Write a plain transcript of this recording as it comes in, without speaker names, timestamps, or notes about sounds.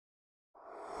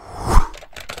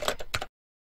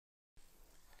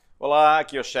Olá,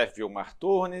 aqui é o chefe Vilmar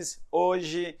Turnes.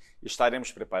 Hoje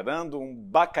estaremos preparando um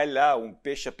bacalhau, um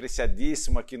peixe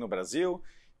apreciadíssimo aqui no Brasil,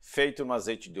 feito no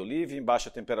azeite de oliva em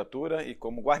baixa temperatura e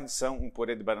como guarnição um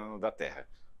purê de banana da terra.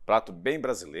 Prato bem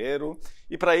brasileiro.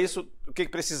 E para isso, o que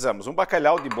precisamos? Um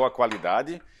bacalhau de boa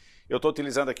qualidade. Eu estou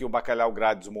utilizando aqui o bacalhau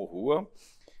grades morrua,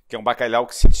 que é um bacalhau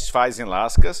que se desfaz em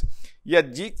lascas. E a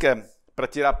dica para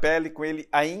tirar a pele com ele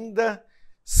ainda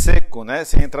seco, né?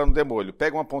 Sem entrar no demolho.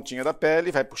 Pega uma pontinha da pele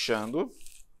e vai puxando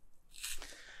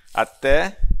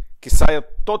até que saia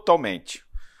totalmente.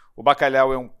 O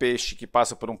bacalhau é um peixe que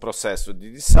passa por um processo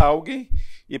de dessalgue.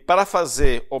 E para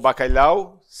fazer o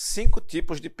bacalhau, 5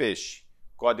 tipos de peixe.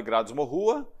 Cod grades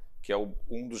morrua, que é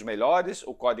um dos melhores,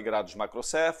 o cod grades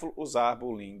macrocéfalo, o zarbo,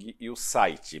 o ling e o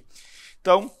saite.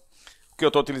 Então, o que eu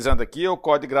estou utilizando aqui é o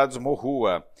cod grades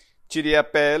morrua. Tirei a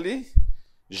pele,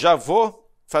 já vou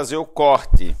fazer o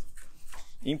corte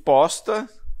em posta,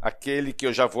 aquele que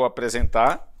eu já vou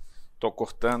apresentar. Estou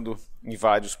cortando em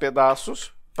vários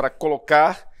pedaços para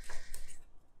colocar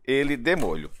ele de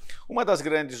molho. Uma das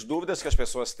grandes dúvidas que as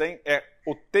pessoas têm é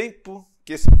o tempo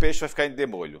que esse peixe vai ficar em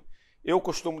demolho. Eu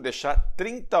costumo deixar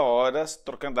 30 horas,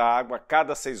 trocando a água a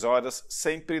cada 6 horas,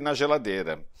 sempre na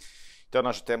geladeira. Então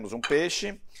nós temos um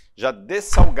peixe já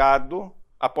dessalgado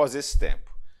após esse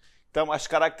tempo. Então as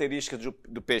características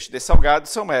do peixe dessalgado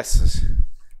são essas.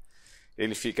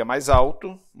 Ele fica mais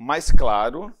alto, mais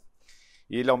claro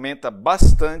e ele aumenta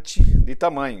bastante de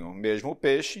tamanho. Mesmo o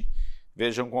peixe,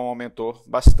 vejam como aumentou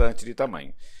bastante de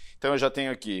tamanho. Então eu já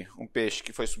tenho aqui um peixe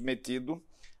que foi submetido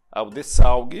ao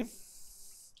dessalgue.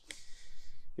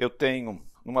 Eu tenho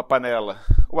numa panela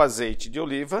o azeite de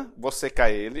oliva, vou secar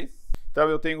ele. Então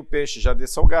eu tenho o peixe já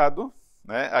dessalgado,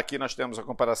 né? Aqui nós temos a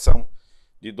comparação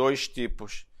de 2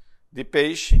 tipos de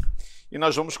peixe e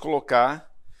nós vamos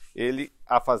colocar ele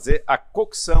a fazer a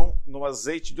cocção no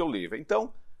azeite de oliva.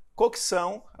 Então,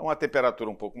 cocção é uma temperatura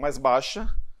um pouco mais baixa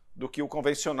do que o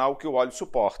convencional que o óleo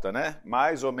suporta, né?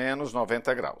 Mais ou menos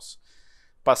 90 graus.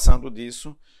 Passando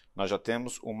disso, nós já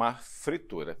temos uma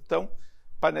fritura. Então,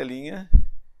 panelinha,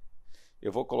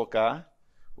 eu vou colocar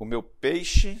o meu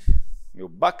peixe, meu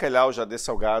bacalhau já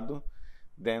dessalgado,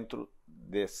 dentro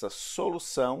dessa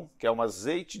solução, que é um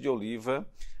azeite de oliva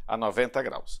a 90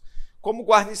 graus. Como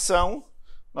guarnição,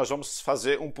 nós vamos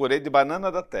fazer um purê de banana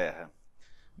da terra.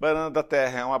 Banana da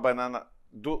terra é uma banana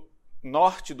do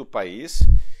norte do país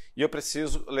e eu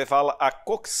preciso levá-la à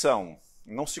cocção.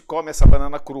 Não se come essa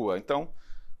banana crua. Então,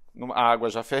 a água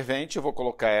já fervente, eu vou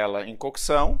colocar ela em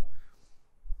cocção.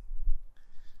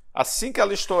 Assim que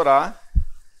ela estourar,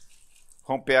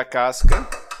 romper a casca,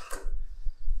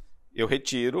 eu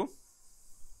retiro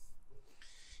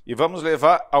e vamos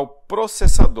levar ao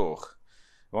processador.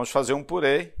 Vamos fazer um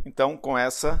purê, então, com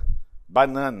essa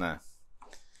banana.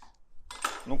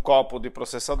 Num copo de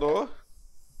processador,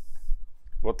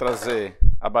 vou trazer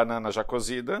a banana já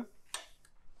cozida.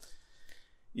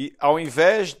 E ao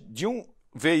invés de um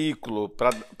veículo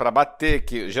para bater,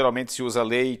 que geralmente se usa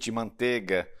leite,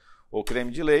 manteiga ou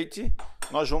creme de leite,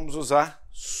 nós vamos usar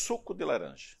suco de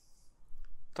laranja.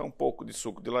 Então, um pouco de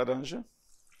suco de laranja.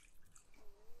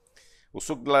 O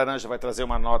suco de laranja vai trazer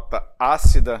uma nota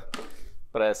ácida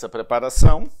para essa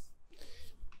preparação.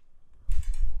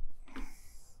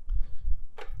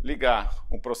 Ligar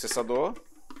um processador.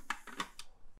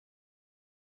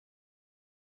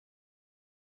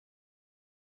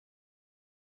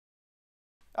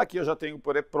 Aqui eu já tenho o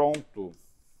purê pronto.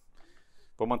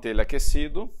 Vou manter ele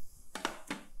aquecido,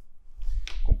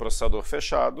 com o processador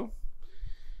fechado.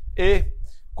 E,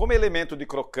 como elemento de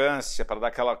crocância, para dar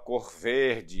aquela cor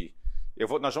verde,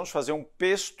 nós vamos fazer um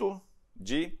pesto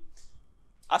de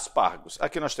aspargos.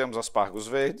 Aqui nós temos aspargos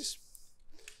verdes.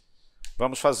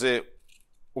 Vamos fazer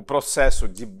o processo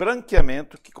de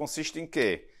branqueamento, que consiste em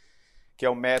quê? Que é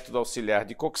o método auxiliar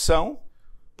de cocção,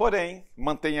 porém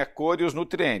mantém a cor e os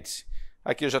nutrientes.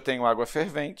 Aqui eu já tenho água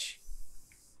fervente.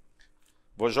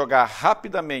 Vou jogar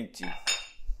rapidamente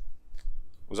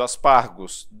os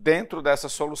aspargos dentro dessa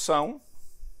solução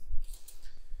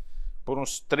por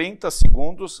uns 30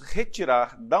 segundos,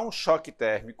 retirar, dar um choque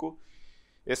térmico.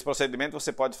 Esse procedimento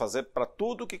você pode fazer para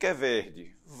tudo que quer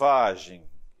verde: vagem,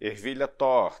 ervilha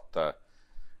torta,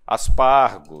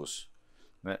 aspargos,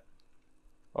 né?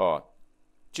 Ó,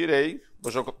 tirei,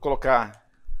 vou colocar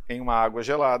em uma água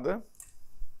gelada,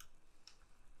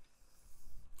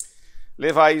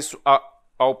 levar isso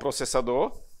ao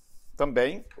processador,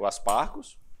 também o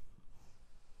aspargos,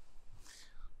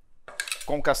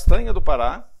 com castanha do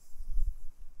Pará.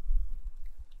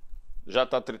 Já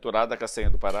está triturada a castanha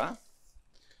do Pará.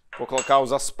 Vou colocar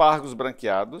os aspargos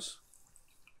branqueados,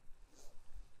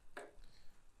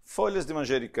 folhas de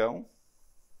manjericão,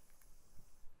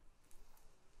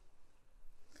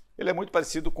 Ele é muito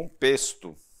parecido com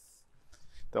pesto.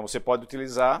 Então você pode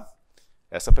utilizar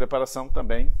essa preparação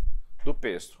também do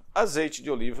pesto. Azeite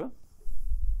de oliva.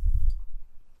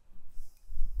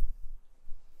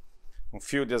 Um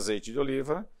fio de azeite de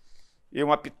oliva e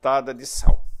uma pitada de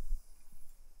sal.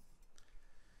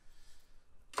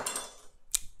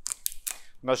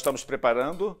 Nós estamos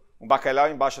preparando um bacalhau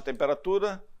em baixa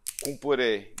temperatura com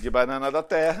purê de banana da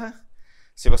terra.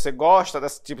 Se você gosta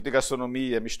desse tipo de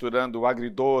gastronomia, misturando o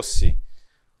agridoce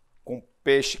com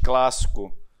peixe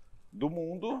clássico do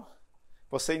mundo,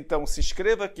 você então se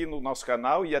inscreva aqui no nosso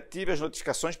canal e ative as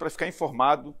notificações para ficar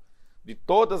informado de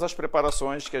todas as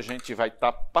preparações que a gente vai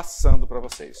estar passando para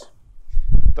vocês.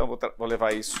 Então vou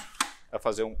levar isso a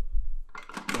fazer um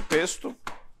pesto.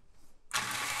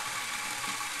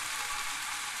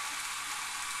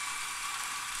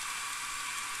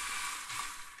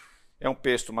 É um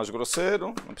pesto mais grosseiro,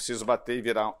 não preciso bater e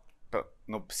virar,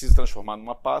 não precisa transformar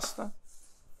numa pasta.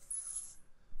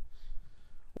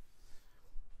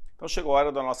 Então chegou a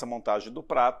hora da nossa montagem do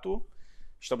prato.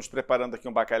 Estamos preparando aqui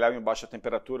um bacalhau em baixa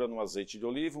temperatura no azeite de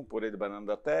oliva, um purê de banana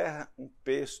da terra, um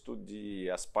pesto de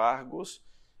aspargos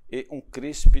e um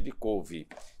crisp de couve.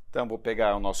 Então vou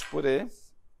pegar o nosso purê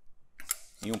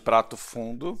em um prato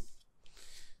fundo,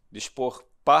 dispor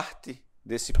parte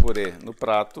desse purê no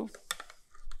prato.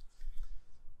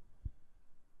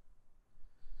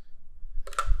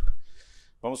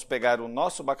 Vamos pegar o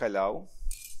nosso bacalhau,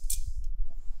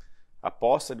 a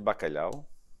poça de bacalhau.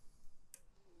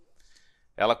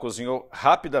 Ela cozinhou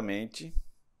rapidamente,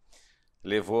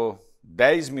 levou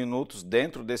 10 minutos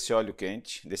dentro desse óleo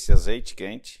quente, desse azeite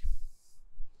quente.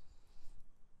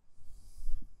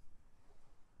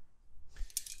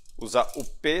 Usar o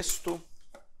pesto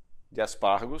de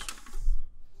aspargos,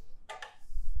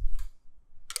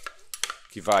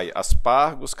 que vai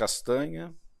aspargos,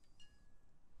 castanha.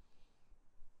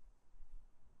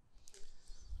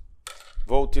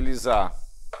 Vou utilizar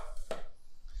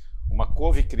uma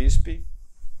couve crisp.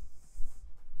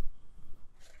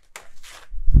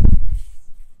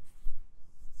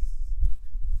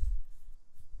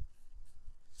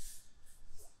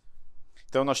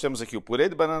 Então nós temos aqui o purê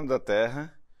de banana da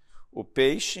terra, o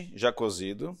peixe já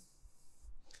cozido,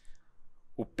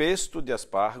 o pesto de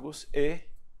aspargos e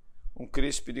um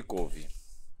crisp de couve.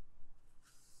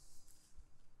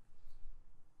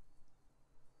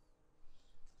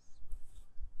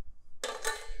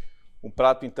 Um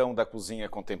prato então da cozinha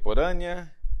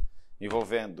contemporânea,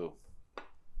 envolvendo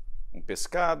um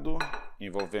pescado,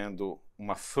 envolvendo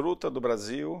uma fruta do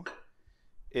Brasil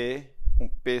e um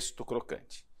pesto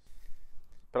crocante.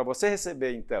 Para você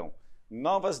receber então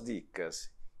novas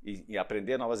dicas e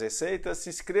aprender novas receitas, se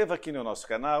inscreva aqui no nosso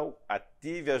canal,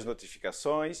 ative as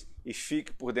notificações e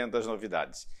fique por dentro das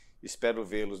novidades. Espero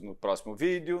vê-los no próximo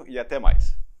vídeo e até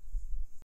mais.